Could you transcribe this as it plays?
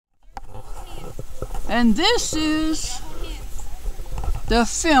And this is the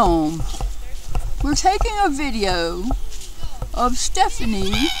film. We're taking a video of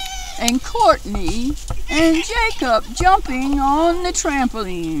Stephanie and Courtney and Jacob jumping on the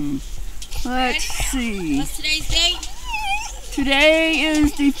trampoline. Let's see. What's today's date? Today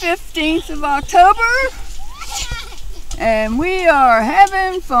is the 15th of October, and we are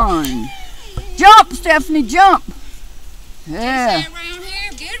having fun. Jump, Stephanie, jump. Yeah. Stay around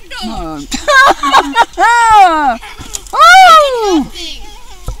here, get them done. Woo!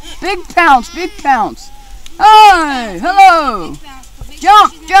 Big pounce, big pounce. Hi, hello.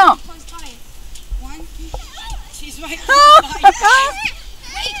 Jump, jump. She's right.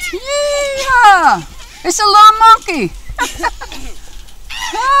 Yeehaw! It's a little monkey.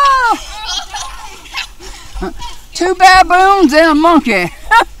 Oh. 2 baboons and a monkey.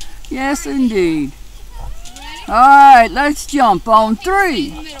 Yes, indeed. All right, let's jump on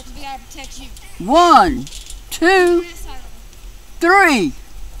 3. 1, 2, 3.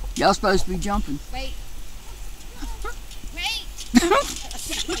 Y'all supposed to be jumping. Wait. Wait.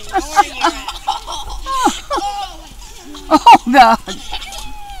 Oh God.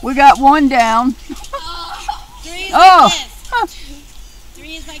 We got 1 down. 3 is Oh. like this.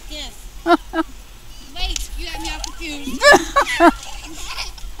 3 is like this. Wait, you got me all confused.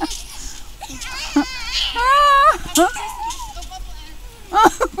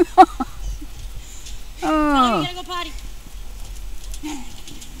 Oh. You gotta go potty.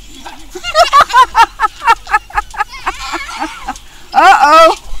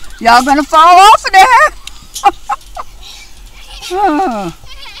 Uh-oh. Y'all gonna fall off of there. Oh.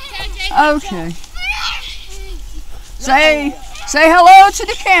 Okay. Say hello to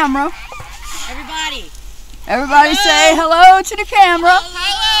the camera. Everybody. Everybody say hello to the camera.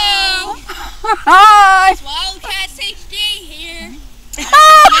 Hello. Hi. Wildcats HD here. Yeah.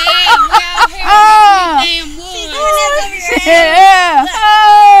 Damn wood. Yeah.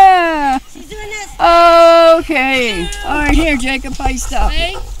 She's doing this. Okay. All right, here, Jacob, how you stop?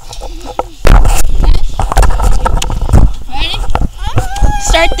 Ready? Ready?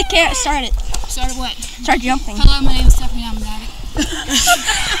 Start the cat. Start it. Start what? Start jumping. Hello, my name is Stephanie. I'm an addict.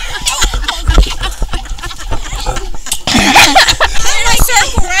 In a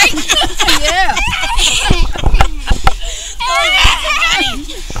circle, right? Yeah.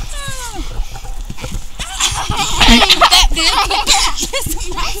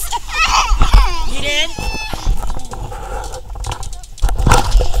 You did?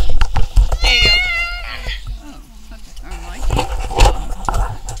 There you go.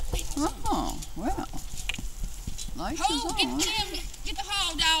 Oh, well. Lights is Oh, on. get the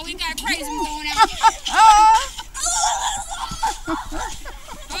hall, dog. We got crazy one going out.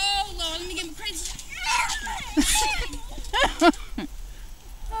 Oh, Lord, let me get my crazy.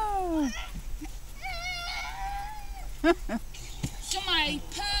 Somebody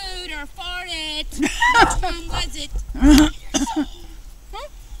pooed or farted. Which one was it?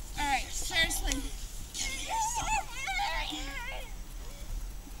 Alright, seriously.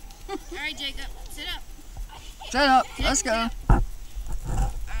 Alright, Jacob, sit up. Set up. Let's go. Alright,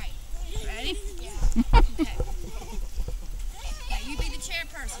 ready? Yeah. Okay. Now you be the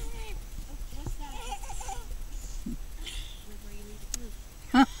chairperson.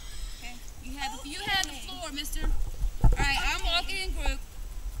 Okay, you have the floor, mister. Alright, I'm walking in group.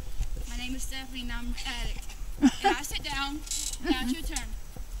 My name is Stephanie and I'm an addict. And I sit down. Now it's your turn.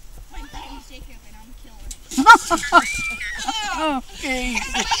 I'm going to shake up and I'm a killer. Okay. I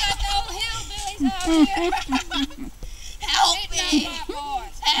got the old hillbillies out here. Help me!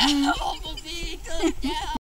 Help me! Good God.